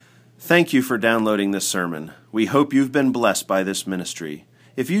Thank you for downloading this sermon. We hope you've been blessed by this ministry.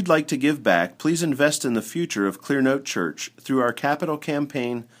 If you'd like to give back, please invest in the future of Clearnote Church through our capital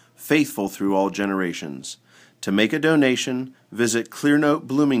campaign, Faithful Through All Generations. To make a donation, visit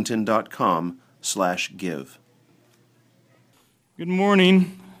clearnotebloomington.com/give. Good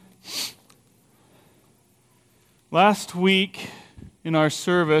morning. Last week in our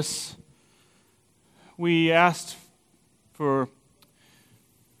service, we asked for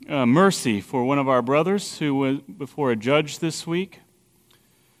mercy for one of our brothers who was before a judge this week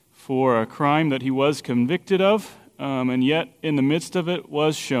for a crime that he was convicted of, and yet in the midst of it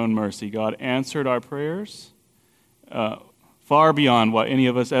was shown mercy. God answered our prayers far beyond what any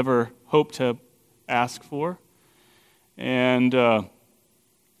of us ever hoped to ask for. And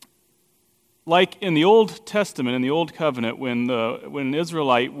like in the Old Testament, in the Old Covenant, when an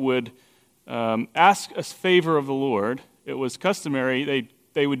Israelite would ask a favor of the Lord, it was customary,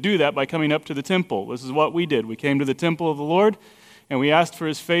 they would do that by coming up to the temple. This is what we did. We came to the temple of the Lord, and we asked for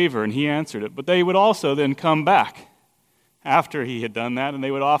his favor, and he answered it. But they would also then come back after he had done that, and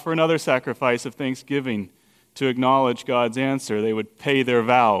they would offer another sacrifice of thanksgiving to acknowledge God's answer. They would pay their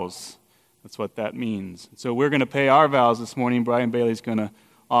vows. That's what that means. So we're going to pay our vows this morning. Brian Bailey's going to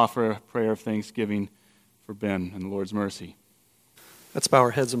offer a prayer of thanksgiving for Ben and the Lord's mercy. Let's bow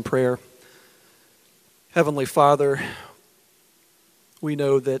our heads in prayer. Heavenly Father, we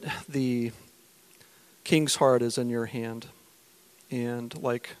know that the king's heart is in your hand, and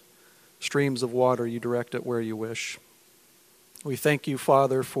like streams of water, you direct it where you wish. We thank you,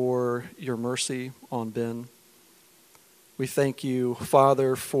 Father, for your mercy on Ben. We thank you,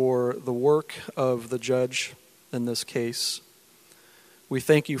 Father, for the work of the judge in this case. We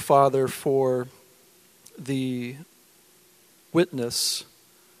thank you, Father, for the witness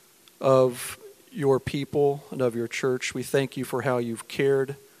of your people and of your church. We thank you for how you've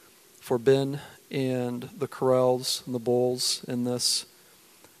cared for Ben and the Corrells and the Bulls in this.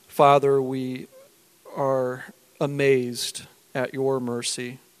 Father, we are amazed at your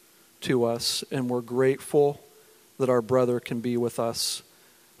mercy to us, and we're grateful that our brother can be with us.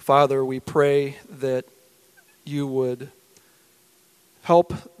 Father, we pray that you would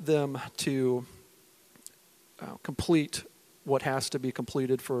help them to complete what has to be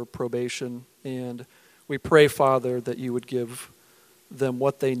completed for probation. And we pray, Father, that you would give them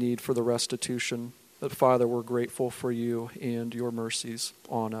what they need for the restitution. That, Father, we're grateful for you and your mercies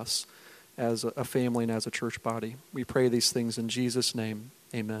on us as a family and as a church body. We pray these things in Jesus' name.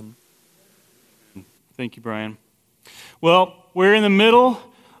 Amen. Thank you, Brian. Well, we're in the middle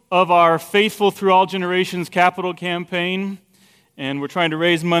of our Faithful Through All Generations capital campaign, and we're trying to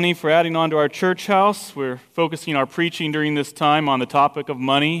raise money for adding on to our church house. We're focusing our preaching during this time on the topic of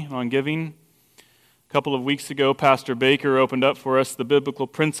money, on giving. A couple of weeks ago, Pastor Baker opened up for us the biblical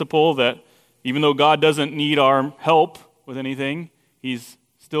principle that even though God doesn't need our help with anything, he's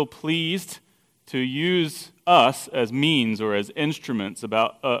still pleased to use us as means or as instruments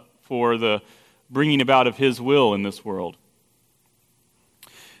for the bringing about of his will in this world.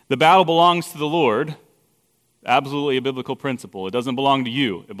 The battle belongs to the Lord. Absolutely a biblical principle. It doesn't belong to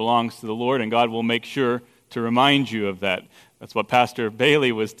you. It belongs to the Lord, and God will make sure to remind you of that. That's what Pastor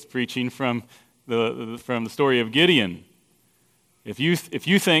Bailey was preaching from the story of Gideon. If you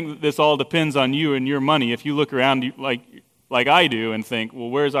think that this all depends on you and your money, if you look around like I do and think, well,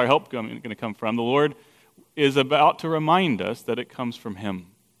 where's our help going to come from? The Lord is about to remind us that it comes from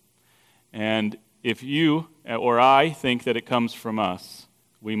him. And if you or I think that it comes from us,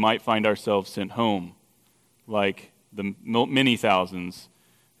 we might find ourselves sent home, like the many thousands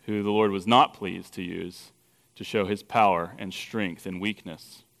who the Lord was not pleased to use to show his power and strength and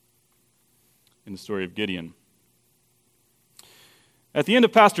weakness in the story of Gideon. At the end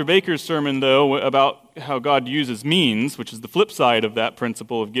of Pastor Baker's sermon, though, about how God uses means, which is the flip side of that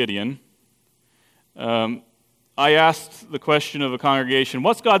principle of Gideon, I asked the question of a congregation,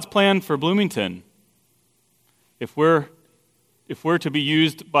 what's God's plan for Bloomington? If we're to be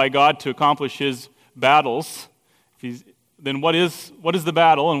used by God to accomplish his battles, then what is the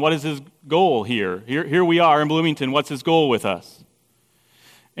battle and what is his goal here? Here we are in Bloomington. What's his goal with us?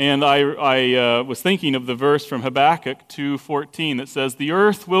 And I was thinking of the verse from Habakkuk 2:14 that says, "The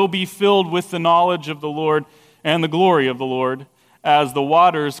earth will be filled with the knowledge of the Lord and the glory of the Lord as the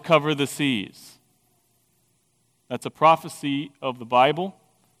waters cover the seas." That's a prophecy of the Bible,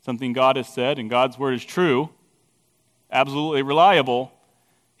 something God has said, and God's word is true, absolutely reliable.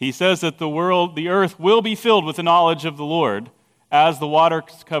 He says that the earth will be filled with the knowledge of the Lord as the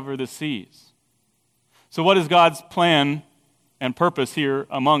waters cover the seas. So what is God's plan and purpose here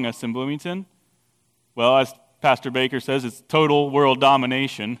among us in Bloomington? Well, as Pastor Baker says, it's total world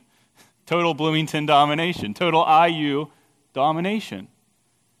domination. total Bloomington domination, total IU domination.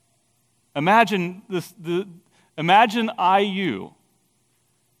 Imagine IU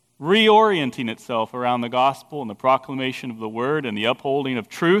reorienting itself around the gospel and the proclamation of the word and the upholding of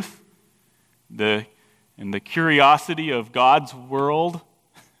truth, and the curiosity of God's world.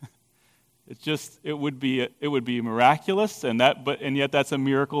 It would be miraculous, and yet that's a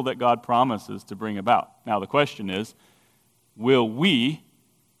miracle that God promises to bring about. Now the question is, will we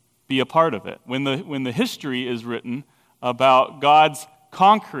be a part of it? When the history is written about God's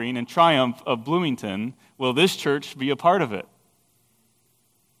conquering and triumph of Bloomington, will this church be a part of it?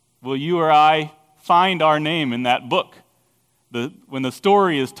 Will you or I find our name in that book? When the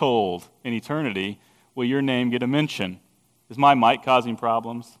story is told in eternity, will your name get a mention? Is my mic causing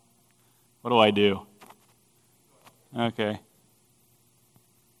problems? What do I do? Okay. Is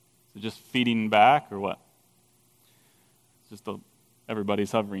it just feeding back or what? It's just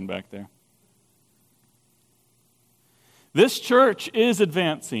everybody's hovering back there. This church is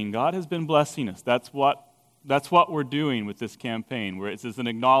advancing. God has been blessing us. That's what we're doing with this campaign, where it's an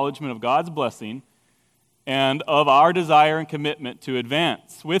acknowledgement of God's blessing and of our desire and commitment to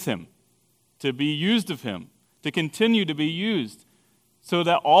advance with Him, to be used of Him, to continue to be used, so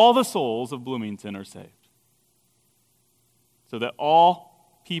that all the souls of Bloomington are saved, so that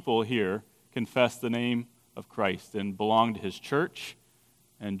all people here confess the name of Christ and belong to His church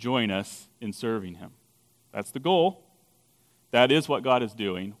and join us in serving Him. That's the goal. That is what God is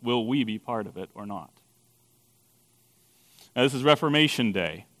doing. Will we be part of it or not? Now, this is Reformation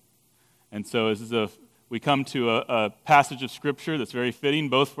Day, and so we come to a passage of Scripture that's very fitting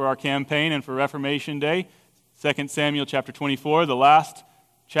both for our campaign and for Reformation Day. 2 Samuel chapter 24, the last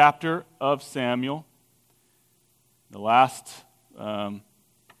chapter of Samuel, the last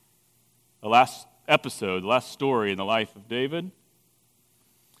episode, the last story in the life of David.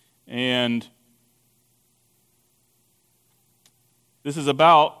 And this is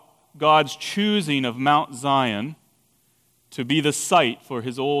about God's choosing of Mount Zion to be the site for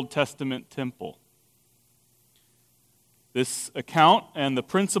His Old Testament temple. This account and the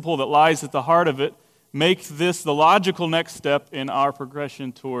principle that lies at the heart of it make this the logical next step in our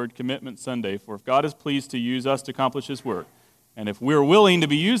progression toward Commitment Sunday. For if God is pleased to use us to accomplish His work, and if we're willing to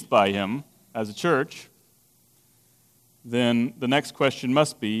be used by Him as a church, then the next question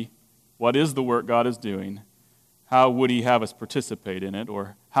must be, what is the work God is doing? How would He have us participate in it?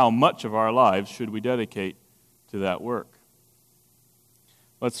 Or how much of our lives should we dedicate to that work?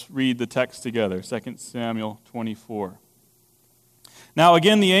 Let's read the text together, 2 Samuel 24. Now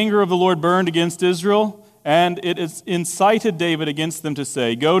again the anger of the Lord burned against Israel, and it incited David against them to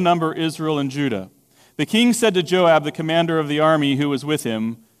say, "Go number Israel and Judah." The king said to Joab, the commander of the army who was with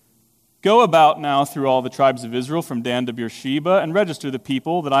him, "Go about now through all the tribes of Israel, from Dan to Beersheba, and register the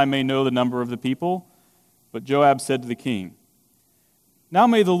people, that I may know the number of the people." But Joab said to the king, "Now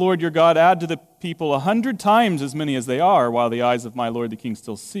may the Lord your God add to the people 100 times as many as they are, while the eyes of my lord the king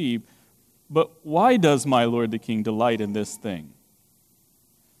still see. But why does my lord the king delight in this thing?"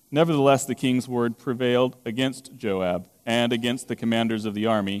 Nevertheless, the king's word prevailed against Joab and against the commanders of the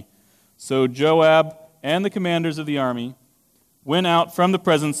army. So Joab and the commanders of the army went out from the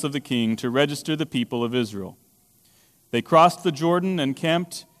presence of the king to register the people of Israel. They crossed the Jordan and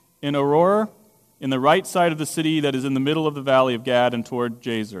camped in Aroer, in the right side of the city that is in the middle of the valley of Gad and toward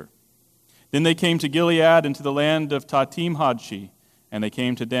Jazer. Then they came to Gilead and to the land of Tahtim-Hodshi, and they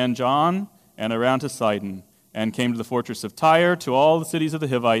came to Dan-Jaan and around to Sidon, and came to the fortress of Tyre, to all the cities of the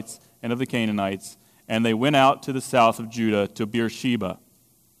Hivites and of the Canaanites, and they went out to the south of Judah, to Beersheba.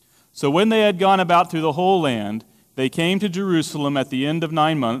 So when they had gone about through the whole land, they came to Jerusalem at the end of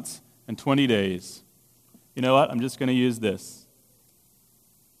 9 months and 20 days. You know what? I'm just going to use this.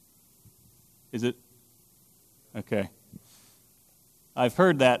 Is it? Okay. I've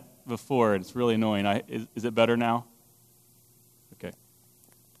heard that before. It's really annoying. Is it better now? Okay.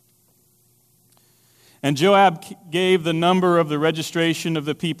 And Joab gave the number of the registration of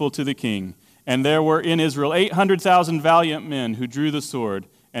the people to the king. And there were in Israel 800,000 valiant men who drew the sword,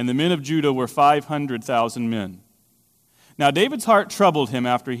 and the men of Judah were 500,000 men. Now David's heart troubled him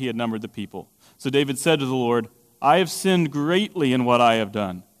after he had numbered the people. So David said to the Lord, "I have sinned greatly in what I have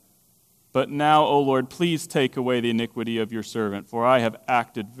done. But now, O Lord, please take away the iniquity of your servant, for I have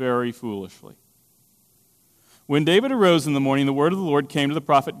acted very foolishly." When David arose in the morning, the word of the Lord came to the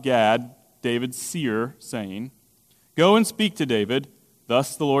prophet Gad, David's seer, saying, "Go and speak to David.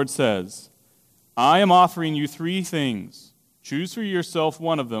 Thus the Lord says, I am offering you 3 things. Choose for yourself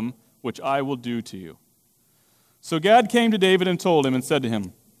one of them, which I will do to you." So Gad came to David and told him and said to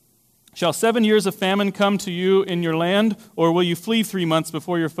him, Shall 7 years of famine come to you in your land, or will you flee 3 months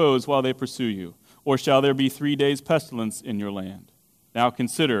before your foes while they pursue you? Or shall there be 3 days' pestilence in your land? Now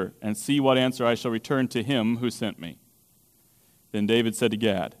consider and see what answer I shall return to him who sent me. Then David said to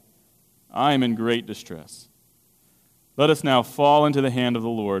Gad, I am in great distress. Let us now fall into the hand of the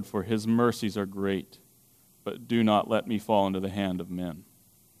Lord, for his mercies are great, but do not let me fall into the hand of men.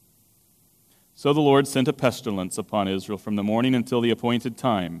 So the Lord sent a pestilence upon Israel from the morning until the appointed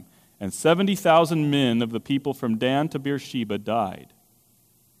time, and 70,000 men of the people from Dan to Beersheba died.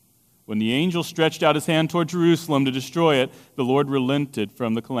 When the angel stretched out his hand toward Jerusalem to destroy it, the Lord relented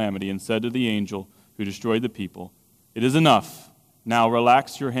from the calamity and said to the angel who destroyed the people, It is enough. Now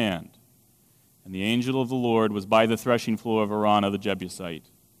relax your hand. And the angel of the Lord was by the threshing floor of Araunah the Jebusite.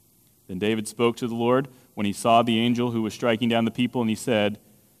 Then David spoke to the Lord when he saw the angel who was striking down the people, and he said,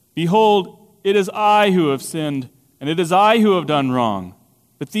 Behold, it is I who have sinned, and it is I who have done wrong.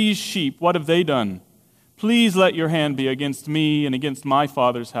 But these sheep, what have they done? Please let your hand be against me and against my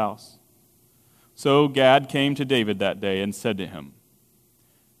father's house. So Gad came to David that day and said to him,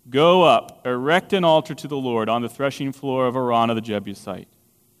 Go up, erect an altar to the Lord on the threshing floor of Araunah the Jebusite.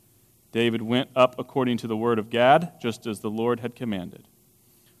 David went up according to the word of Gad, just as the Lord had commanded.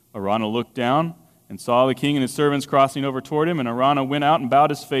 Araunah looked down and saw the king and his servants crossing over toward him, and Araunah went out and bowed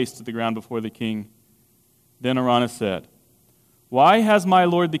his face to the ground before the king. Then Araunah said, Why has my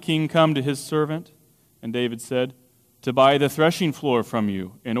lord the king come to his servant? And David said, To buy the threshing floor from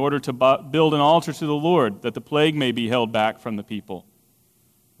you, in order to build an altar to the Lord, that the plague may be held back from the people.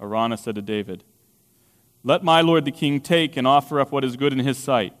 Araunah said to David, Let my lord the king take and offer up what is good in his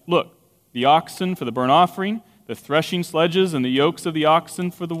sight. Look, the oxen for the burnt offering, the threshing sledges, and the yokes of the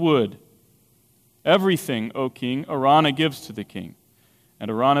oxen for the wood. Everything, O king, Araunah gives to the king. And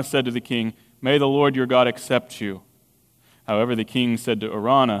Araunah said to the king, May the Lord your God accept you. However, the king said to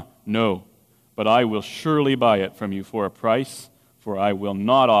Araunah, No, but I will surely buy it from you for a price, for I will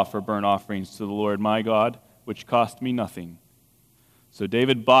not offer burnt offerings to the Lord my God, which cost me nothing. So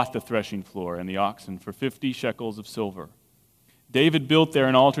David bought the threshing floor and the oxen for 50 shekels of silver. David built there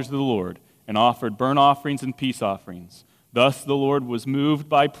an altar to the Lord and offered burnt offerings and peace offerings. Thus the Lord was moved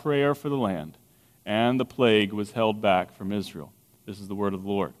by prayer for the land, and the plague was held back from Israel. This is the word of the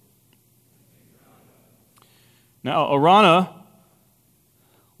Lord. Now, Araunah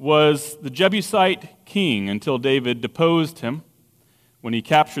was the Jebusite king until David deposed him when he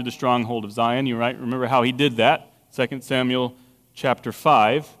captured the stronghold of Zion. You might remember how he did that, 2 Samuel chapter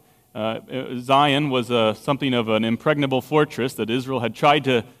 5. Zion was something of an impregnable fortress that Israel had tried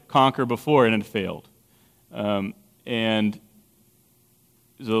to conquer before and had failed. And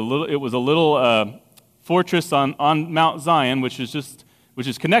it was a little fortress on Mount Zion, which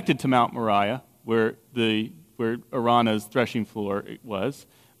is connected to Mount Moriah, where Araunah's threshing floor was,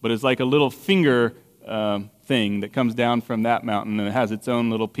 but it's like a little finger thing that comes down from that mountain, and it has its own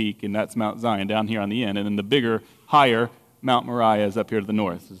little peak, and that's Mount Zion down here on the end, and then the bigger, higher Mount Moriah is up here to the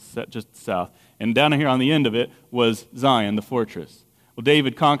north, it's just south. And down here on the end of it was Zion, the fortress. Well,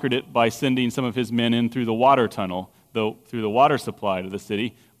 David conquered it by sending some of his men in through the water tunnel, through the water supply to the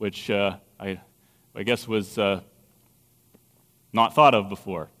city, which I guess was not thought of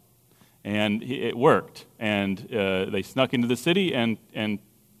before. And it worked. And they snuck into the city and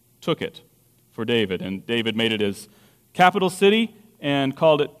took it for David. And David made it his capital city and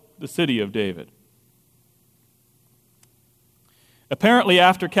called it the city of David. Apparently,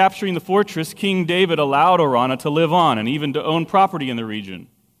 after capturing the fortress, King David allowed Araunah to live on and even to own property in the region.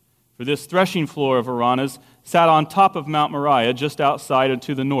 For this threshing floor of Araunah's sat on top of Mount Moriah, just outside and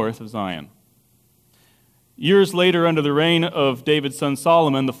to the north of Zion. Years later, under the reign of David's son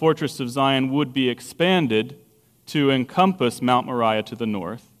Solomon, the fortress of Zion would be expanded to encompass Mount Moriah to the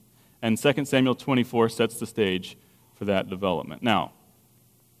north, and 2 Samuel 24 sets the stage for that development. Now,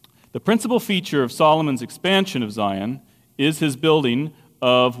 the principal feature of Solomon's expansion of Zion is his building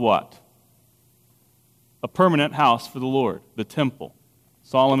of what? A permanent house for the Lord, the temple,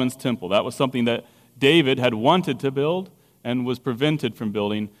 Solomon's temple. That was something that David had wanted to build and was prevented from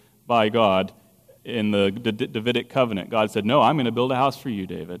building by God in the Davidic covenant. God said, No, I'm going to build a house for you,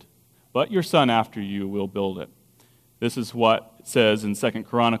 David, but your son after you will build it. This is what it says in 2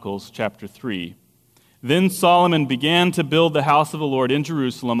 Chronicles chapter 3. Then Solomon began to build the house of the Lord in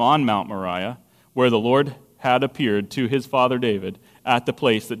Jerusalem on Mount Moriah, where the Lord had appeared to his father David at the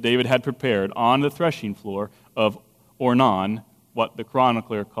place that David had prepared on the threshing floor of Ornan, what the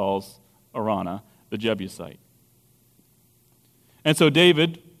chronicler calls Araunah, the Jebusite. And so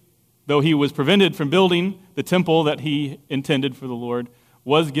David, though he was prevented from building the temple that he intended for the Lord,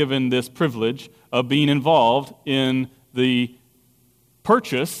 was given this privilege of being involved in the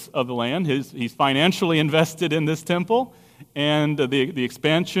purchase of the land. He's financially invested in this temple and the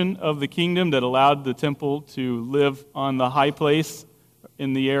expansion of the kingdom that allowed the temple to live on the high place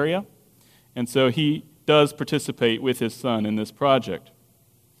in the area. And so he does participate with his son in this project.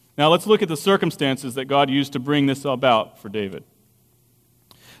 Now let's look at the circumstances that God used to bring this about for David.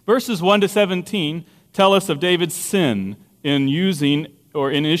 Verses 1 to 17 tell us of David's sin in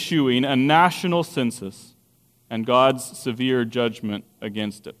issuing a national census and God's severe judgment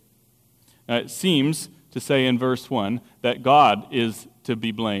against it. Now, it seems to say in verse 1 that God is to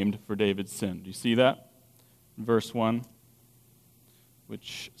be blamed for David's sin. Do you see that? Verse 1,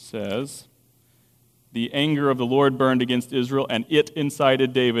 which says, "The anger of the Lord burned against Israel, and it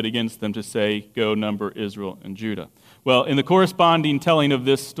incited David against them to say, 'Go number Israel and Judah.'" Well, in the corresponding telling of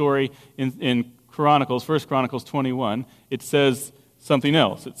this story in Chronicles, 1 Chronicles 21, it says something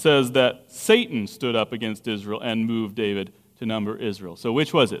else. It says that Satan stood up against Israel and moved David to number Israel. So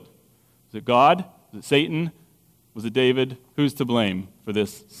which was it? Was it God? Was it Satan? Was it David? Who's to blame for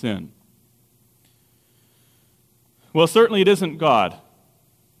this sin? Well, certainly it isn't God.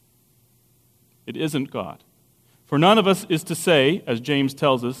 It isn't God. For none of us is to say, as James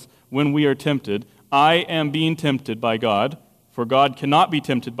tells us, when we are tempted, "I am being tempted by God," for God cannot be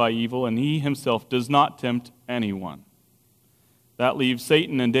tempted by evil, and he himself does not tempt anyone. That leaves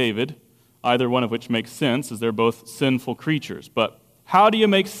Satan and David, either one of which makes sense, as they're both sinful creatures. But how do you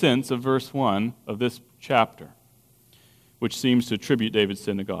make sense of verse 1 of this chapter, which seems to attribute David's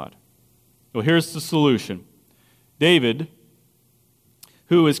sin to God? Well, here's the solution. David,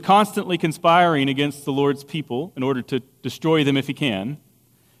 who is constantly conspiring against the Lord's people in order to destroy them if he can,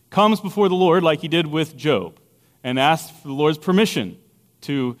 comes before the Lord like he did with Job and asks for the Lord's permission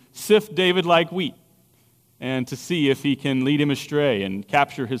to sift David like wheat and to see if he can lead him astray and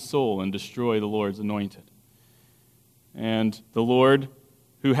capture his soul and destroy the Lord's anointed. And the Lord,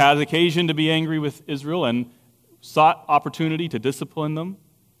 who has occasion to be angry with Israel and sought opportunity to discipline them,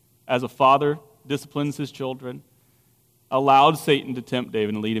 as a father disciplines his children, allowed Satan to tempt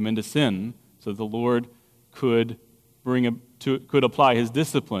David and lead him into sin so that the Lord could apply his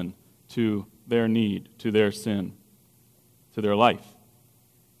discipline to their need, to their sin, to their life.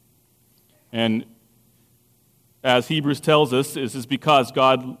 And as Hebrews tells us, this is because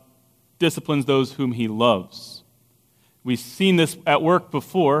God disciplines those whom he loves. We've seen this at work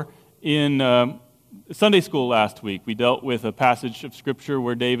before in Sunday school last week. We dealt with a passage of Scripture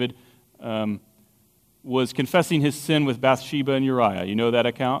where David was confessing his sin with Bathsheba and Uriah. You know that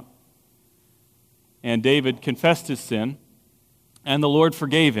account? And David confessed his sin, and the Lord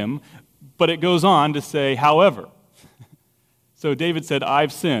forgave him. But it goes on to say, however. So David said,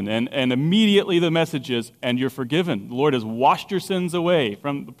 "I've sinned." And immediately the message is, "And you're forgiven. The Lord has washed your sins away."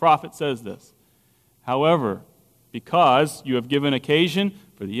 The prophet says this. "However, because you have given occasion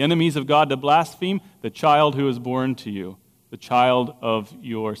for the enemies of God to blaspheme, the child who is born to you, the child of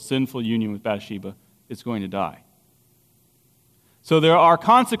your sinful union with Bathsheba, is going to die." So there are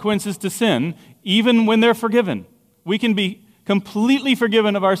consequences to sin, even when they're forgiven. We can be completely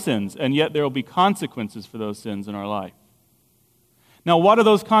forgiven of our sins, and yet there will be consequences for those sins in our life. Now, what are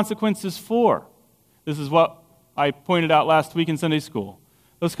those consequences for? This is what I pointed out last week in Sunday school.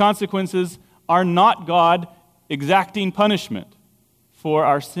 Those consequences are not God exacting punishment for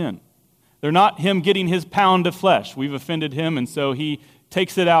our sin. They're not him getting his pound of flesh. We've offended him, and so he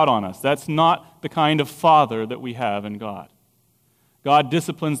takes it out on us. That's not the kind of father that we have in God. God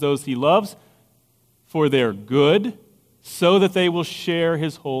disciplines those he loves for their good, so that they will share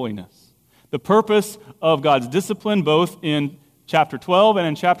his holiness. The purpose of God's discipline, both in chapter 12 and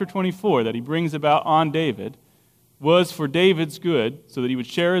in chapter 24, that he brings about on David, was for David's good, so that he would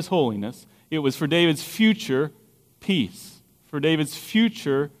share his holiness. It was for David's future peace, for David's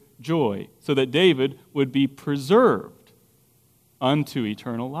future joy, so that David would be preserved unto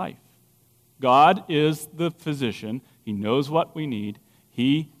eternal life. God is the physician. He knows what we need.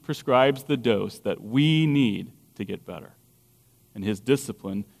 He prescribes the dose that we need to get better. And his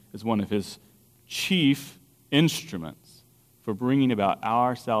discipline is one of his chief instruments for bringing about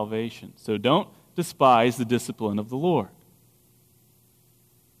our salvation. So don't despise the discipline of the Lord.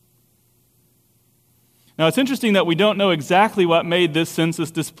 Now, it's interesting that we don't know exactly what made this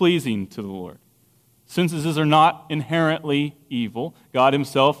census displeasing to the Lord. Censuses are not inherently evil. God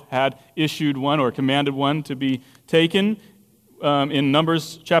himself had issued one or commanded one to be taken in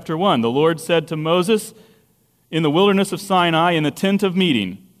Numbers chapter 1. The Lord said to Moses in the wilderness of Sinai in the tent of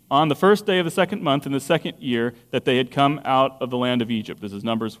meeting on the first day of the second month in the second year that they had come out of the land of Egypt. This is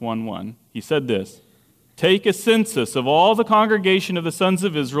Numbers 1:1. He said this, Take a census of all the congregation of the sons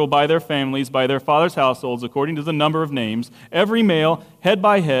of Israel by their families, by their fathers' households, according to the number of names, every male, head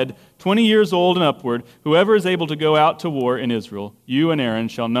by head, 20 years old and upward, whoever is able to go out to war in Israel. You and Aaron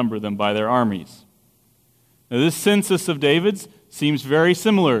shall number them by their armies." Now, this census of David's seems very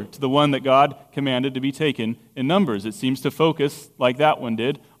similar to the one that God commanded to be taken in Numbers. It seems to focus, like that one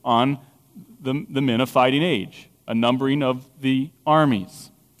did, on the men of fighting age, a numbering of the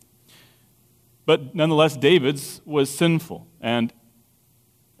armies. But nonetheless, David's was sinful, and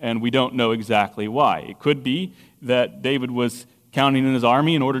we don't know exactly why. It could be that David was counting in his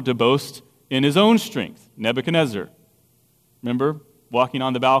army in order to boast in his own strength. Nebuchadnezzar, remember, walking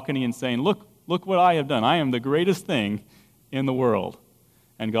on the balcony and saying, look what I have done. I am the greatest thing in the world.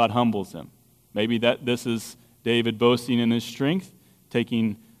 And God humbles him. Maybe that this is David boasting in his strength,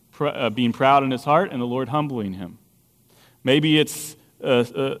 being proud in his heart, and the Lord humbling him. Maybe it's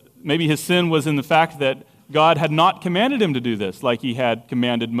maybe his sin was in the fact that God had not commanded him to do this, like he had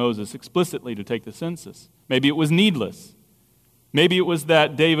commanded Moses explicitly to take the census. Maybe it was needless. Maybe it was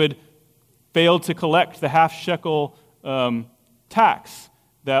that David failed to collect the half-shekel tax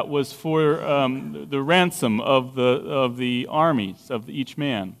that was for the ransom of the armies of each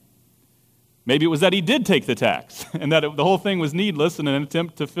man. Maybe it was that he did take the tax, and that the whole thing was needless in an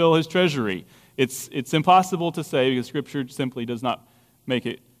attempt to fill his treasury. It's impossible to say because Scripture simply does not make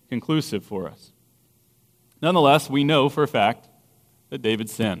it conclusive for us. Nonetheless, we know for a fact that David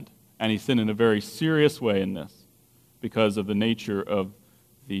sinned, and he sinned in a very serious way in this because of the nature of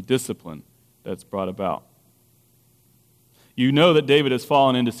the discipline that's brought about. You know that David has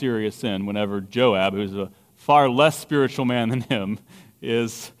fallen into serious sin whenever Joab, who's a far less spiritual man than him,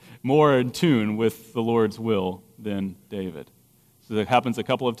 is more in tune with the Lord's will than David. So that happens a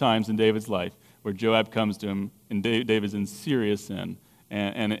couple of times in David's life where Joab comes to him and David's in serious sin,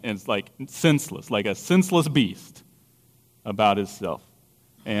 and it's like senseless, like a senseless beast about himself.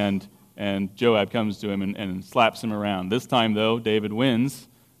 And Joab comes to him and slaps him around. This time, though, David wins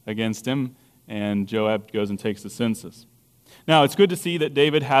against him, and Joab goes and takes the census. Now, it's good to see that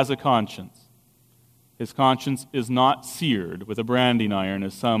David has a conscience. His conscience is not seared with a branding iron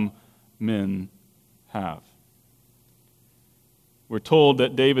as some men have. We're told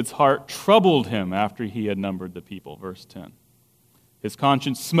that David's heart troubled him after he had numbered the people, verse 10. His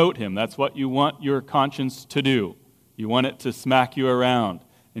conscience smote him. That's what you want your conscience to do. You want it to smack you around.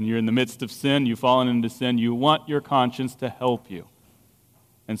 And you're in the midst of sin, you've fallen into sin, you want your conscience to help you.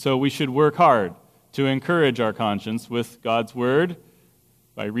 And so we should work hard to encourage our conscience with God's Word.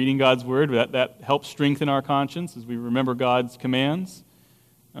 By reading God's Word, that helps strengthen our conscience as we remember God's commands,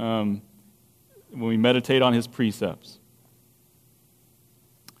 when we meditate on His precepts.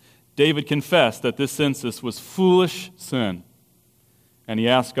 David confessed that this census was foolish sin, and he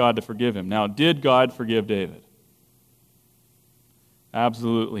asked God to forgive him. Now, did God forgive David?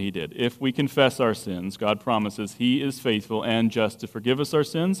 Absolutely he did. If we confess our sins, God promises He is faithful and just to forgive us our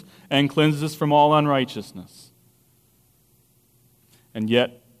sins and cleanse us from all unrighteousness. And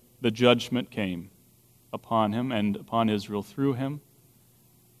yet the judgment came upon him and upon Israel through him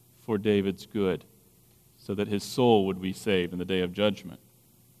for David's good, so that his soul would be saved in the day of judgment.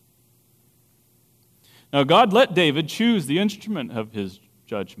 Now, God let David choose the instrument of His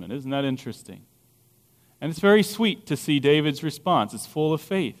judgment. Isn't that interesting? And it's very sweet to see David's response. It's full of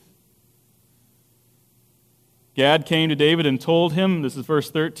faith. Gad came to David and told him, this is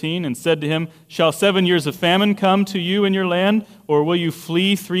verse 13, and said to him, "Shall 7 years of famine come to you in your land, or will you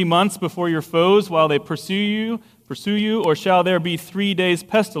flee 3 months before your foes while they pursue you, or shall there be 3 days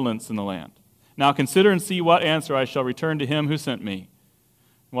pestilence in the land? Now consider and see what answer I shall return to him who sent me."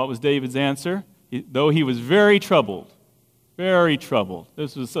 And what was David's answer? Though he was very troubled,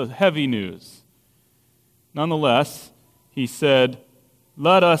 this was heavy news. Nonetheless, he said,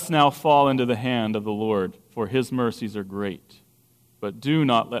 "Let us now fall into the hand of the Lord, for His mercies are great. But do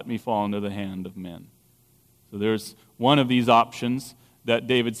not let me fall into the hand of men." So there's one of these options that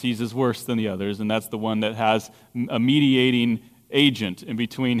David sees as worse than the others, and that's the one that has a mediating agent in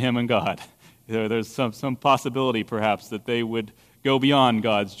between him and God. There's some possibility, perhaps, that they would go beyond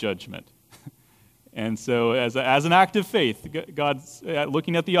God's judgment. And so as an act of faith, God's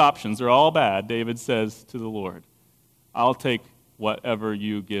looking at the options, they're all bad. David says to the Lord, "I'll take whatever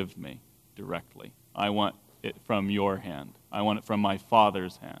you give me directly. I want it from your hand. I want it from my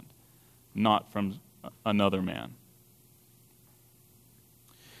Father's hand, not from another man."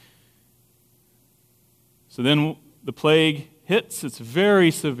 So then the plague hits. It's a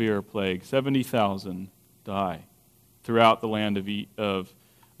very severe plague. 70,000 die throughout the land of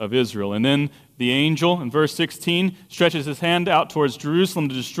of Israel. And then the angel, in verse 16, stretches his hand out towards Jerusalem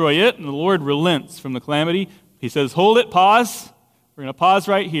to destroy it, and the Lord relents from the calamity. He says, hold it, pause. We're going to pause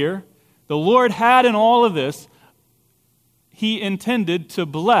right here. The Lord had in all of this, he intended to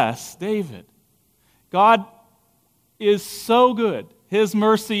bless David. God is so good. His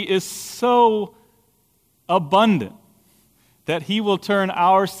mercy is so abundant that he will turn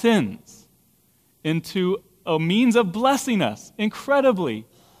our sins into a means of blessing us incredibly.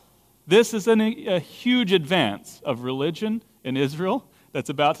 This is a huge advance of religion in Israel that's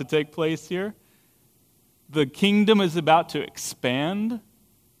about to take place here. The kingdom is about to expand,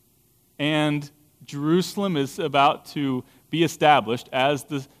 and Jerusalem is about to be established as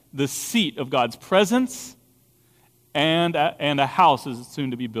the seat of God's presence, and a house is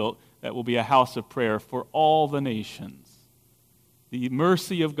soon to be built that will be a house of prayer for all the nations. The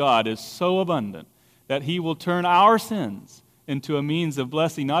mercy of God is so abundant that he will turn our sins into a means of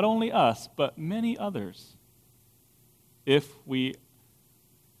blessing not only us, but many others, if we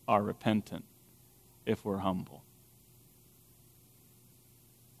are repentant, if we're humble.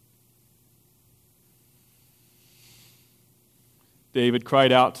 David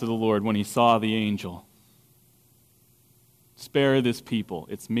cried out to the Lord when he saw the angel. Spare this people.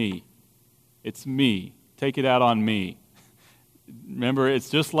 It's me. It's me. Take it out on me. Remember, it's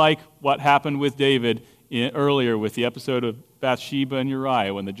just like what happened with David earlier with the episode of Bathsheba and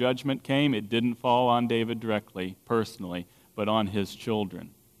Uriah. When the judgment came, it didn't fall on David directly, personally, but on his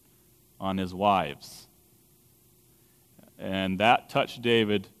children, on his wives. And that touched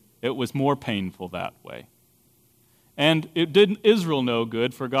David. It was more painful that way. And it did Israel no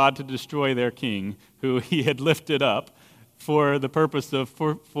good for God to destroy their king, who he had lifted up for the purpose of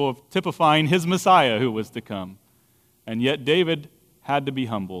for typifying his Messiah who was to come. And yet David had to be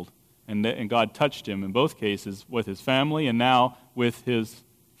humbled, and God touched him in both cases with his family and now with his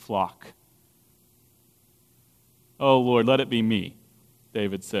flock. Oh, Lord, let it be me,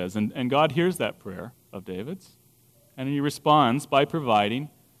 David says. And God hears that prayer of David's, and he responds by providing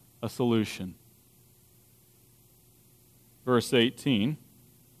a solution. Verse 18,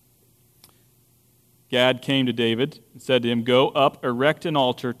 Gad came to David and said to him, go up, erect an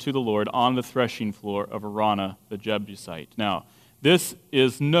altar to the Lord on the threshing floor of Araunah the Jebusite. Now, this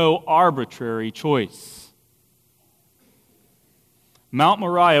is no arbitrary choice. Mount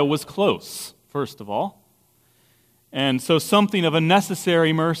Moriah was close, first of all, and so something of a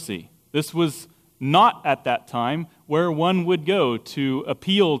necessary mercy. This was not at that time where one would go to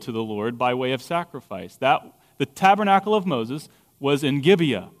appeal to the Lord by way of sacrifice. The tabernacle of Moses was in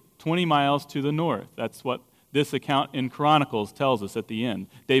Gibeah, 20 miles to the north. That's what this account in Chronicles tells us at the end.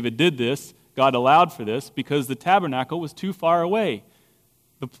 David did this, God allowed for this, because the tabernacle was too far away.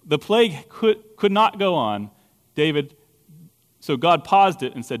 The plague could not go on. So God paused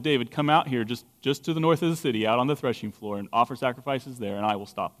it and said, David, come out here just to the north of the city, out on the threshing floor, and offer sacrifices there, and I will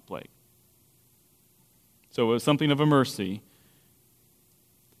stop the plague. So it was something of a mercy.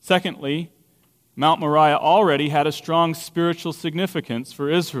 Secondly, Mount Moriah already had a strong spiritual significance for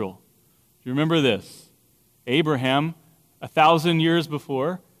Israel. Do you remember this? Abraham, 1,000 years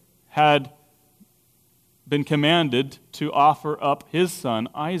before, had been commanded to offer up his son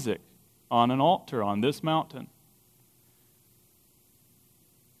Isaac on an altar on this mountain.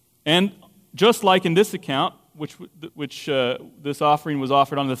 And just like in this account, which this offering was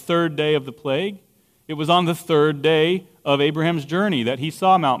offered on the third day of the plague, it was on the third day of Abraham's journey that he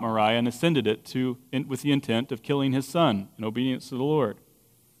saw Mount Moriah and ascended it with the intent of killing his son in obedience to the Lord.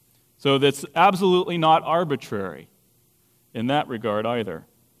 So that's absolutely not arbitrary in that regard either.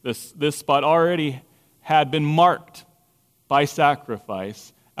 This spot already had been marked by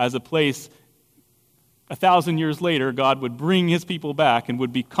sacrifice as a place 1,000 years later God would bring his people back and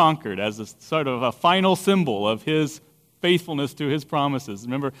would be conquered as a sort of a final symbol of his faithfulness to his promises.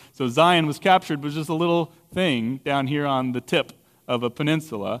 Remember, so Zion was captured with just a little thing down here on the tip of a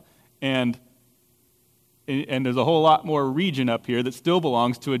peninsula, and there's a whole lot more region up here that still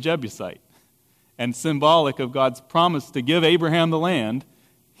belongs to a Jebusite. And symbolic of God's promise to give Abraham the land,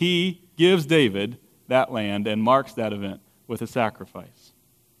 he gives David that land and marks that event with a sacrifice.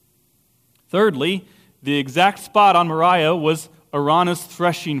 Thirdly, the exact spot on Moriah was Araunah's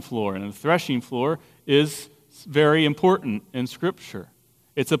threshing floor, and the threshing floor is very important in Scripture.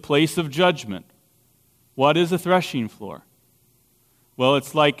 It's a place of judgment. What is a threshing floor? Well,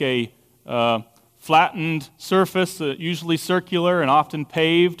 it's like a flattened surface, usually circular and often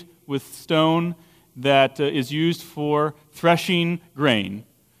paved with stone, that is used for threshing grain,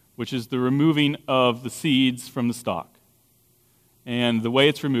 which is the removing of the seeds from the stalk. And the way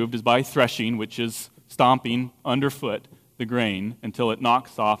it's removed is by threshing, which is stomping underfoot the grain until it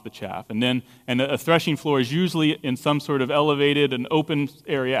knocks off the chaff. And a threshing floor is usually in some sort of elevated and open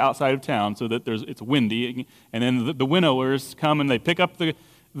area outside of town so that it's windy. And then the winnowers come and they pick up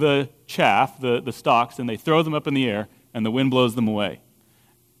the chaff, the stalks, and they throw them up in the air, and the wind blows them away.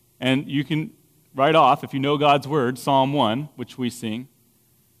 And you can, right off, if you know God's word, Psalm 1, which we sing,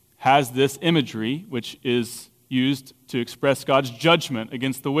 has this imagery which is used to express God's judgment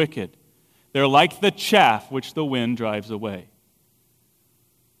against the wicked. They're like the chaff which the wind drives away.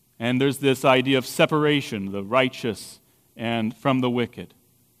 And there's this idea of separation, the righteous and from the wicked.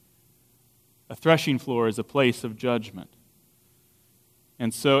 A threshing floor is a place of judgment.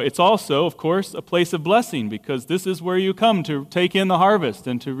 And so it's also, of course, a place of blessing, because this is where you come to take in the harvest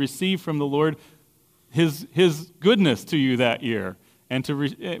and to receive from the Lord His goodness to you that year, and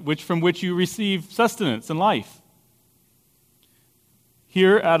from which you receive sustenance and life.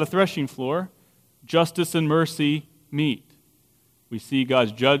 Here at a threshing floor, justice and mercy meet. We see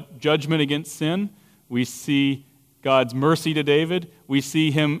God's judgment against sin. We see God's mercy to David. We see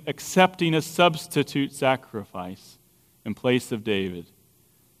him accepting a substitute sacrifice in place of David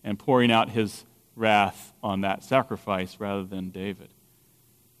and pouring out his wrath on that sacrifice rather than David.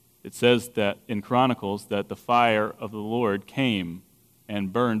 It says that in Chronicles that the fire of the Lord came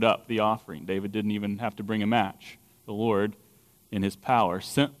and burned up the offering. David didn't even have to bring a match. The Lord, in his power,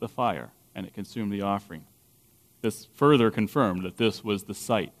 sent the fire, and it consumed the offering. This further confirmed that this was the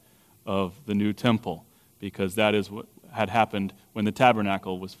site of the new temple, because that is what had happened when the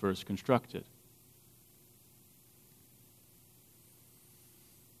tabernacle was first constructed.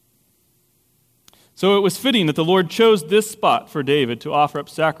 So it was fitting that the Lord chose this spot for David to offer up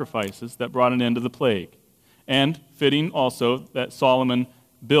sacrifices that brought an end to the plague, and fitting also that Solomon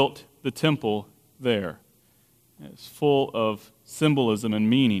built the temple there. It's full of symbolism and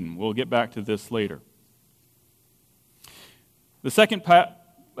meaning. We'll get back to this later. The second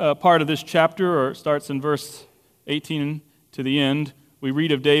part of this chapter starts in verse 18 to the end. We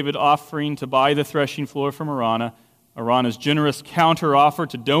read of David offering to buy the threshing floor from Araunah's generous counter-offer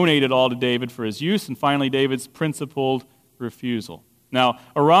to donate it all to David for his use, and finally David's principled refusal. Now,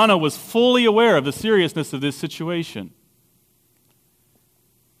 Araunah was fully aware of the seriousness of this situation.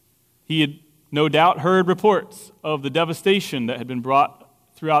 He had no doubt heard reports of the devastation that had been brought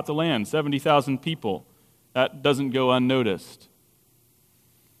throughout the land, 70,000 people. That doesn't go unnoticed.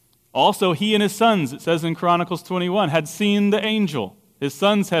 Also, he and his sons, it says in Chronicles 21, had seen the angel. His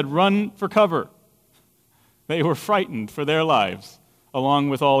sons had run for cover. They were frightened for their lives, along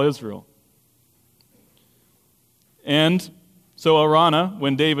with all Israel. And so Araunah,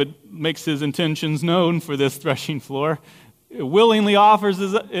 when David makes his intentions known for this threshing floor, willingly offers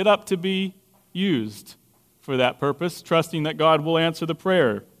it up to be used for that purpose, trusting that God will answer the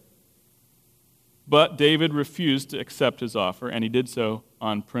prayer. But David refused to accept his offer, and he did so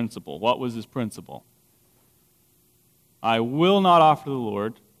on principle. What was his principle? I will not offer the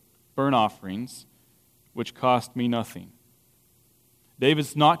Lord burnt offerings which cost me nothing.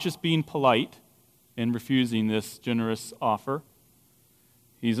 David's not just being polite in refusing this generous offer.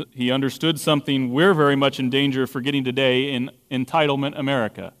 He understood something we're very much in danger of forgetting today in entitlement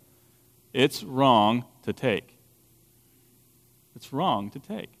America. It's wrong to take. It's wrong to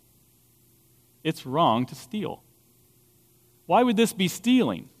take. It's wrong to steal. Why would this be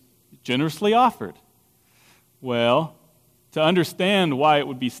stealing? Generously offered. Well, to understand why it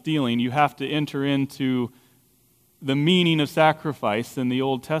would be stealing, you have to enter into the meaning of sacrifice in the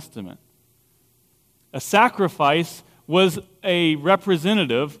Old Testament. A sacrifice was a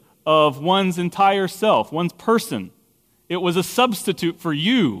representative of one's entire self, one's person. It was a substitute for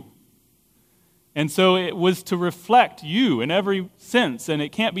you. And so it was to reflect you in every sense, and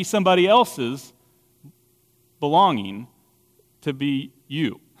it can't be somebody else's belonging to be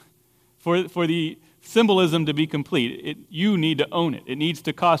you. For the symbolism to be complete, you need to own it. It needs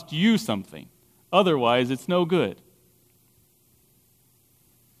to cost you something. Otherwise, it's no good.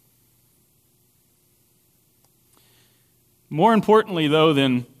 More importantly, though,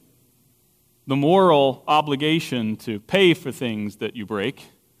 than the moral obligation to pay for things that you break,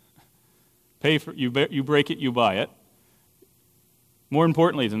 you break it, you buy it. More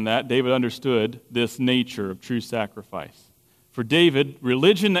importantly than that, David understood this nature of true sacrifice. For David,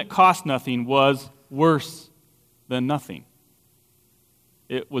 religion that cost nothing was worse than nothing.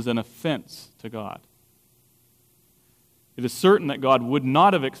 It was an offense to God. It is certain that God would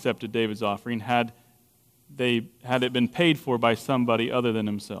not have accepted David's offering had it been paid for by somebody other than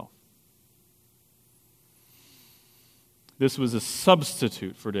himself. This was a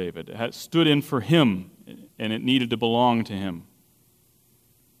substitute for David. It had stood in for him, and it needed to belong to him.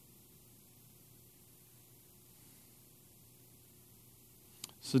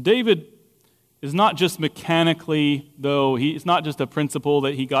 So David is not just mechanically, though, it's not just a principle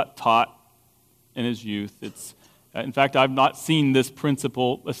that he got taught in his youth. In fact, I've not seen this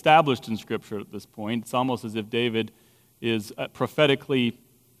principle established in Scripture at this point. It's almost as if David is prophetically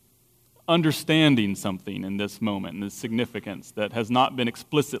understanding something in this moment, in this significance that has not been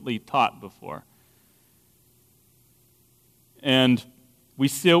explicitly taught before. And we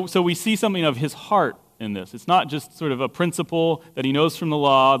see something of his heart in this. It's not just sort of a principle that he knows from the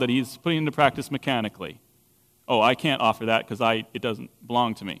law that he's putting into practice mechanically. Oh, I can't offer that because it doesn't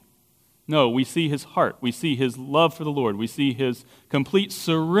belong to me. No, we see his heart. We see his love for the Lord. We see his complete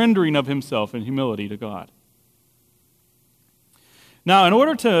surrendering of himself in humility to God. Now, in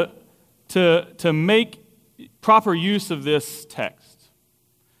order to make proper use of this text,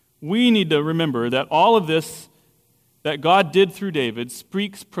 we need to remember that all of this that God did through David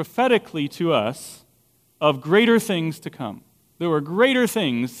speaks prophetically to us of greater things to come. There were greater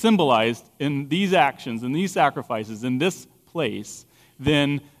things symbolized in these actions, in these sacrifices, in this place,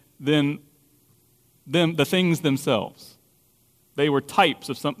 than the things themselves. They were types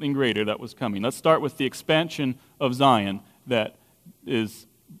of something greater that was coming. Let's start with the expansion of Zion that is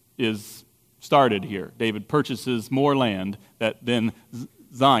started here. David purchases more land that then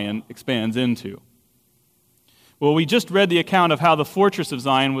Zion expands into. Well, we just read the account of how the fortress of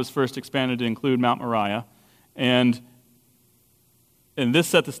Zion was first expanded to include Mount Moriah, and this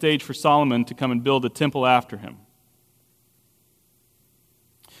set the stage for Solomon to come and build a temple after him.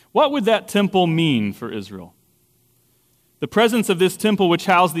 What would that temple mean for Israel? The presence of this temple, which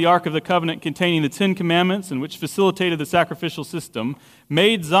housed the Ark of the Covenant containing the Ten Commandments and which facilitated the sacrificial system,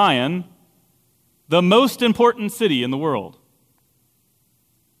 made Zion the most important city in the world.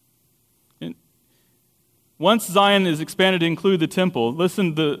 Once Zion is expanded to include the temple,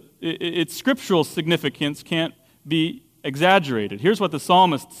 listen, its scriptural significance can't be exaggerated. Here's what the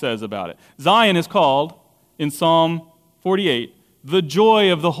psalmist says about it. Zion is called, in Psalm 48, the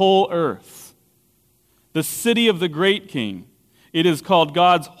joy of the whole earth, the city of the great king. It is called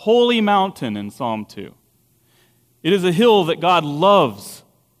God's holy mountain in Psalm 2. It is a hill that God loves,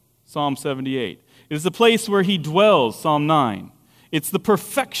 Psalm 78. It is the place where he dwells, Psalm 9. It's the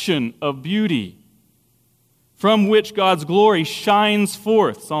perfection of beauty from which God's glory shines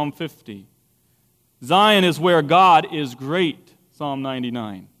forth, Psalm 50. Zion is where God is great, Psalm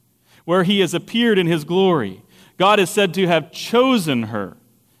 99, where he has appeared in his glory. God is said to have chosen her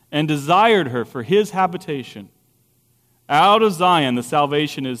and desired her for his habitation. Out of Zion, the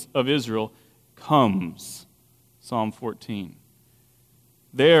salvation of Israel comes, Psalm 14.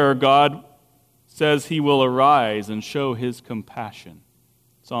 There, God says he will arise and show his compassion,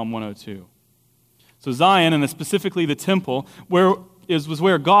 Psalm 102. So Zion, and specifically the temple, was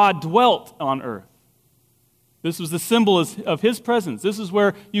where God dwelt on earth. This was the symbol of his presence. This is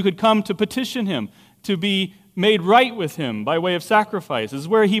where you could come to petition him, to be made right with him by way of sacrifice. This is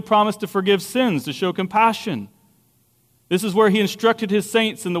where he promised to forgive sins, to show compassion. This is where he instructed his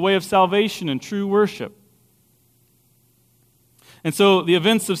saints in the way of salvation and true worship. And so the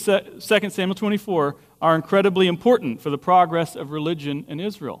events of 2 Samuel 24 are incredibly important for the progress of religion in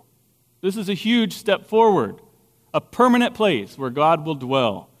Israel. This is a huge step forward, a permanent place where God will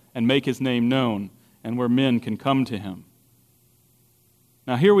dwell and make his name known and where men can come to him.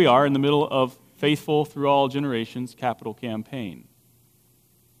 Now here we are in the middle of Faithful Through All Generations capital campaign.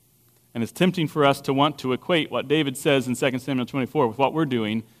 And it's tempting for us to want to equate what David says in 2 Samuel 24 with what we're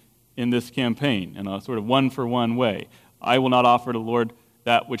doing in this campaign in a sort of one-for-one way. I will not offer to the Lord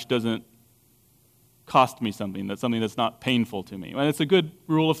that which doesn't cost me something, that's something that's not painful to me. And it's a good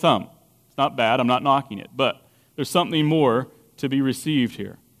rule of thumb. It's not bad, I'm not knocking it, but there's something more to be received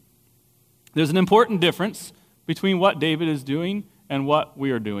here. There's an important difference between what David is doing and what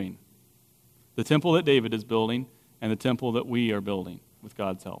we are doing. The temple that David is building and the temple that we are building with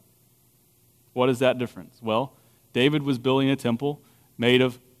God's help. What is that difference? Well, David was building a temple made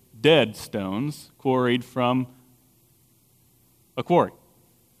of dead stones quarried from a quarry.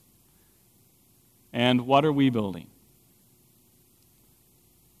 And what are we building?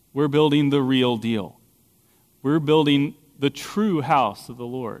 We're building the real deal. We're building the true house of the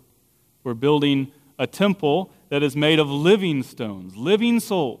Lord. We're building a temple that is made of living stones, living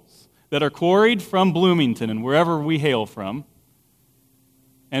souls that are quarried from Bloomington and wherever we hail from,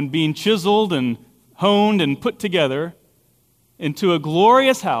 and being chiseled and honed and put together into a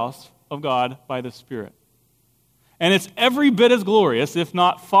glorious house of God by the Spirit. And it's every bit as glorious, if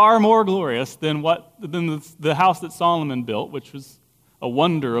not far more glorious, than the house that Solomon built, which was a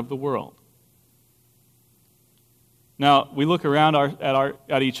wonder of the world. Now, we look around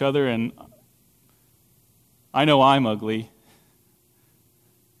at each other, and I know I'm ugly.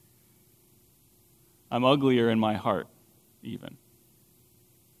 I'm uglier in my heart, even.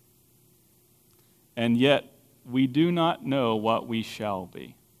 And yet, we do not know what we shall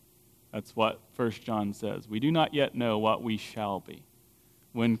be. That's what 1 John says. We do not yet know what we shall be.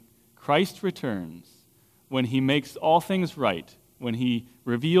 When Christ returns, when he makes all things right, when he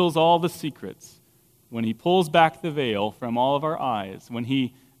reveals all the secrets, when he pulls back the veil from all of our eyes, when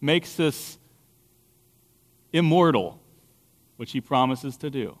he makes us immortal, which he promises to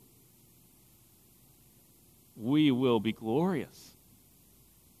do, we will be glorious.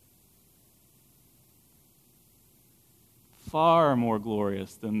 Far more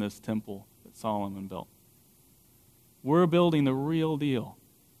glorious than this temple that Solomon built. We're building the real deal.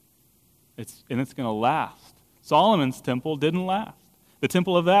 It's going to last. Solomon's temple didn't last. The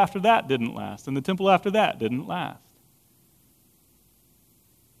temple after that didn't last. And the temple after that didn't last.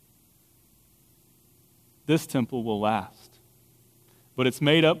 This temple will last. But it's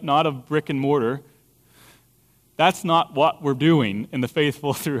made up not of brick and mortar. That's not what we're doing in the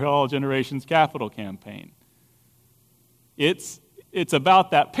Faithful Through All Generations capital campaign. It's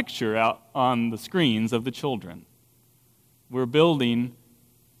about that picture out on the screens of the children. We're building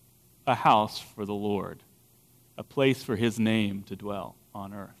a house for the Lord, a place for his name to dwell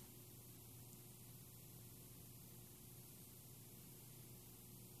on earth.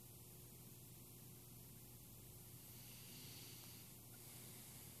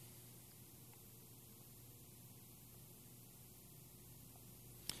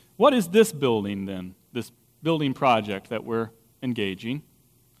 What is this building then, this building project that we're engaging?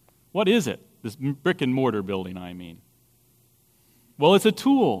 What is it? This brick and mortar building, I mean. Well, it's a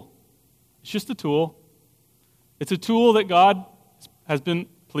tool. It's just a tool. It's a tool that God has been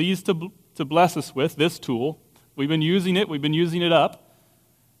pleased to bless us with, this tool. We've been using it up.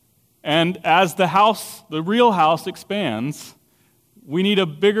 And as the house, the real house expands, we need a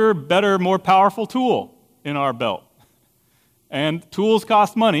bigger, better, more powerful tool in our belt. And tools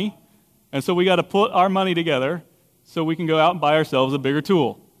cost money, and so we got to put our money together so we can go out and buy ourselves a bigger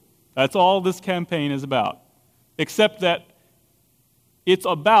tool. That's all this campaign is about. Except that it's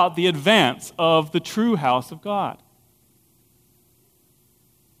about the advance of the true house of God.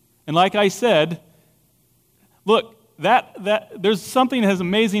 And like I said, look, there's something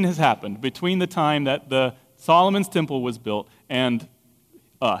amazing has happened between the time that the Solomon's temple was built and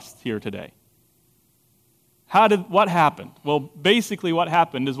us here today. What happened? Well, basically what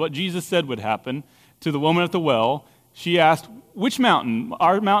happened is what Jesus said would happen to the woman at the well. She asked, which mountain?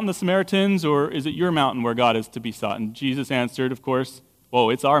 Our mountain, the Samaritans, or is it your mountain where God is to be sought? And Jesus answered, of course, well,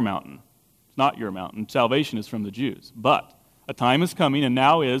 it's our mountain. It's not your mountain. Salvation is from the Jews. But a time is coming, and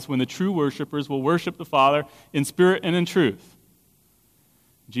now is, when the true worshipers will worship the Father in spirit and in truth.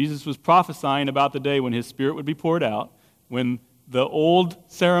 Jesus was prophesying about the day when his Spirit would be poured out, when the old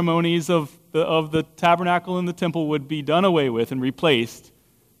ceremonies of the tabernacle and the temple would be done away with and replaced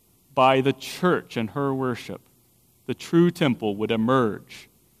by the church and her worship. The true temple would emerge.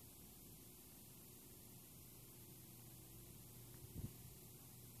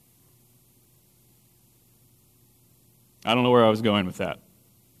 I don't know where I was going with that.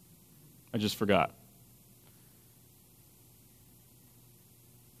 I just forgot.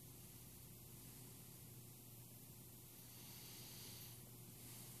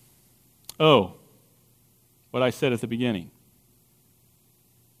 Oh, what I said at the beginning.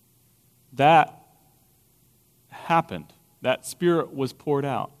 That happened. That Spirit was poured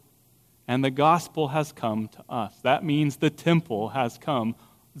out. And the gospel has come to us. That means the temple has come.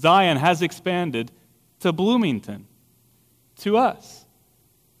 Zion has expanded to Bloomington, to us.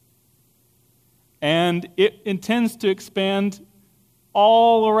 And it intends to expand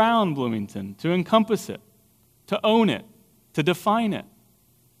all around Bloomington, to encompass it, to own it, to define it.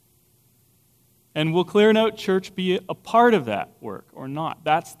 And will Clear Note Church be a part of that work or not?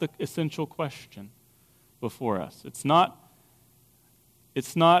 That's the essential question before us. It's not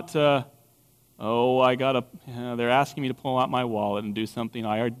they're asking me to pull out my wallet and do something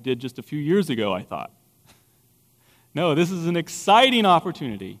I did just a few years ago, I thought. No, this is an exciting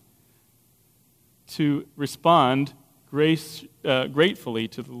opportunity to respond gratefully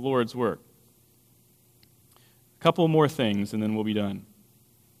to the Lord's work. A couple more things, and then we'll be done.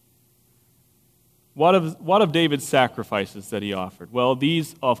 What of David's sacrifices that he offered? Well,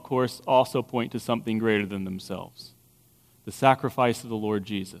 these, of course, also point to something greater than themselves. The sacrifice of the Lord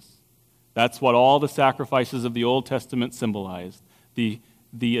Jesus. That's what all the sacrifices of the Old Testament symbolized. The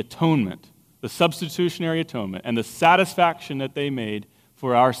atonement, the substitutionary atonement, and the satisfaction that they made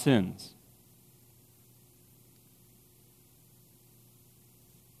for our sins.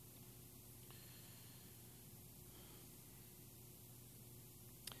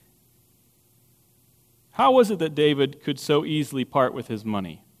 How was it that David could so easily part with his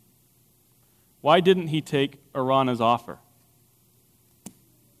money? Why didn't he take Araunah's offer?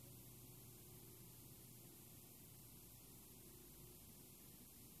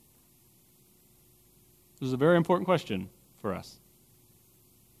 This is a very important question for us.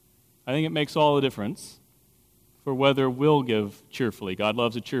 I think it makes all the difference for whether we'll give cheerfully. God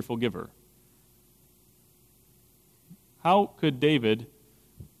loves a cheerful giver. How could David,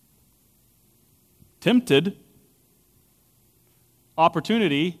 tempted,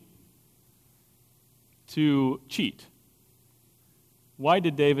 opportunity to cheat, why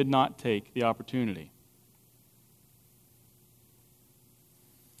did David not take the opportunity?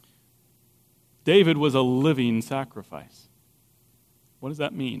 David was a living sacrifice. What does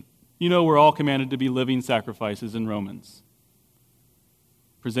that mean? You know, we're all commanded to be living sacrifices in Romans.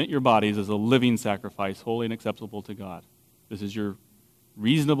 Present your bodies as a living sacrifice, holy and acceptable to God. This is your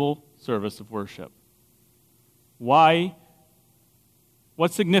reasonable service of worship. Why?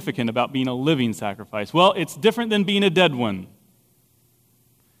 What's significant about being a living sacrifice? Well, it's different than being a dead one.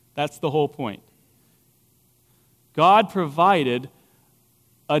 That's the whole point. God provided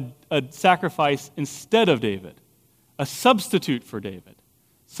a sacrifice instead of David, a substitute for David,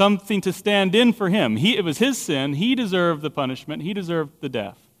 something to stand in for him. It was his sin. He deserved the punishment. He deserved the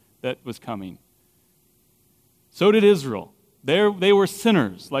death that was coming. So did Israel. They were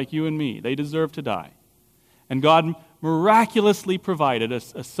sinners like you and me. They deserved to die. And God miraculously provided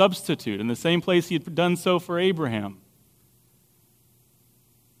a substitute in the same place he had done so for Abraham.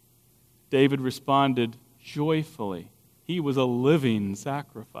 David responded joyfully. He was a living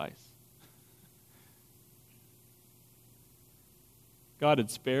sacrifice. God had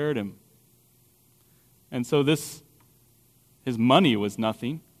spared him. And so his money was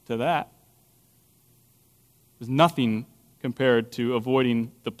nothing to that. It was nothing compared to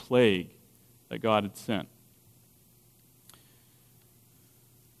avoiding the plague that God had sent.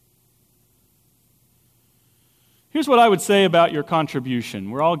 Here's what I would say about your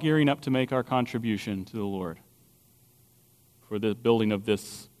contribution. We're all gearing up to make our contribution to the Lord for the building of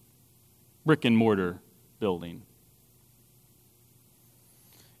this brick and mortar building.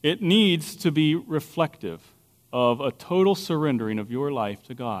 It needs to be reflective of a total surrendering of your life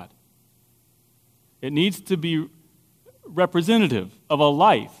to God. It needs to be representative of a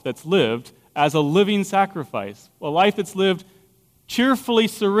life that's lived as a living sacrifice, a life that's lived cheerfully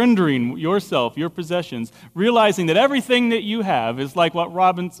surrendering yourself, your possessions, realizing that everything that you have is like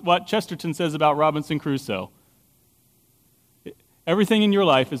what Chesterton says about Robinson Crusoe. Everything in your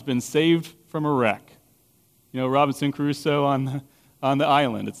life has been saved from a wreck. You know, Robinson Crusoe on the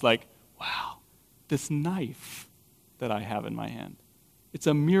island. It's like, wow, this knife that I have in my hand. It's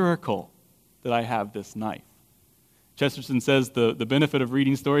a miracle that I have this knife. Chesterton says the benefit of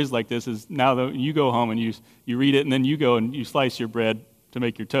reading stories like this is now that you go home and you read it and then you go and you slice your bread to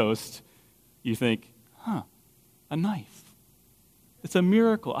make your toast, you think, a knife. It's a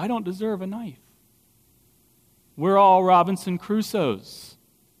miracle. I don't deserve a knife. We're all Robinson Crusoes.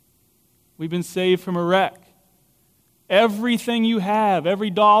 We've been saved from a wreck. Everything you have, every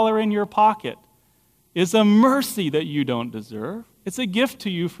dollar in your pocket, is a mercy that you don't deserve. It's a gift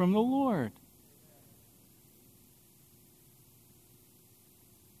to you from the Lord.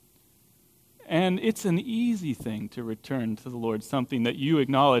 And it's an easy thing to return to the Lord, something that you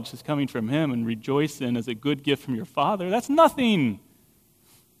acknowledge is coming from Him and rejoice in as a good gift from your Father. That's nothing.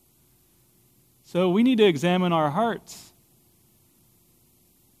 So we need to examine our hearts.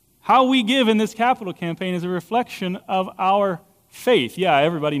 How we give in this capital campaign is a reflection of our faith. Yeah,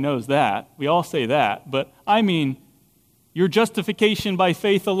 everybody knows that. We all say that. But I mean, your justification by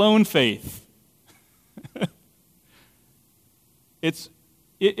faith alone faith.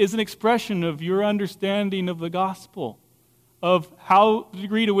 It is an expression of your understanding of the gospel, of how the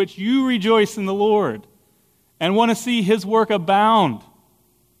degree to which you rejoice in the Lord and want to see His work abound.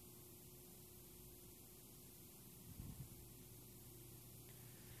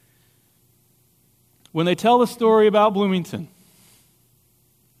 When they tell the story about Bloomington,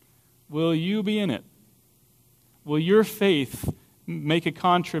 will you be in it? Will your faith make a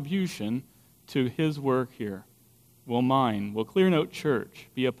contribution to His work here? Will mine, will Clear Note Church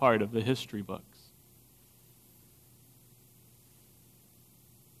be a part of the history books?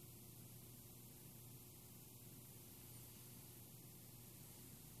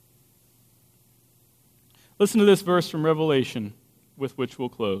 Listen to this verse from Revelation with which we'll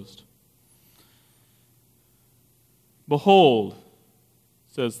close. Behold,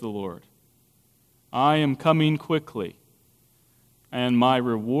 says the Lord, I am coming quickly, and my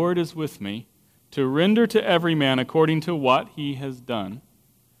reward is with me, to render to every man according to what he has done.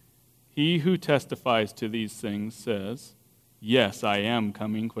 He who testifies to these things says, yes, I am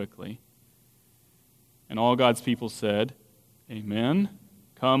coming quickly. And all God's people said, Amen.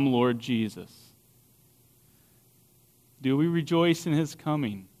 Come, Lord Jesus. Do we rejoice in his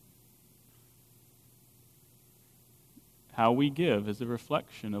coming? How we give is a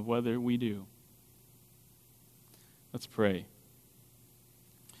reflection of whether we do. Let's pray.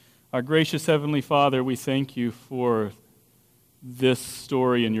 Our gracious Heavenly Father, we thank you for this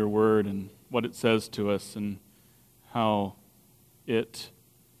story in your word and what it says to us and how it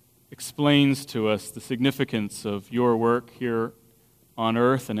explains to us the significance of your work here on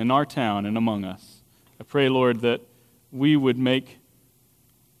earth and in our town and among us. I pray, Lord, that we would make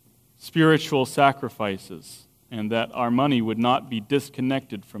spiritual sacrifices and that our money would not be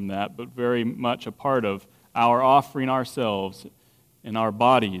disconnected from that, but very much a part of our offering ourselves and our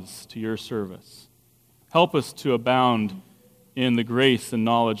bodies to your service. Help us to abound in the grace and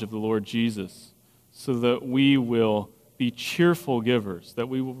knowledge of the Lord Jesus so that we will be cheerful givers, that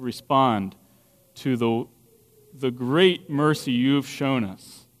we will respond to the great mercy you've shown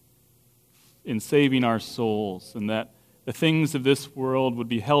us in saving our souls, and that the things of this world would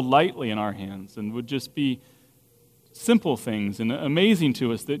be held lightly in our hands and would just be simple things and amazing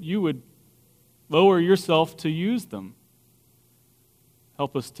to us that you would lower yourself to use them.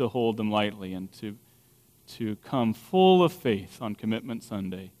 Help us to hold them lightly and to come full of faith on Commitment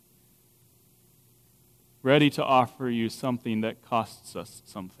Sunday, ready to offer you something that costs us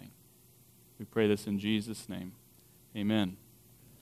something. We pray this in Jesus' name. Amen.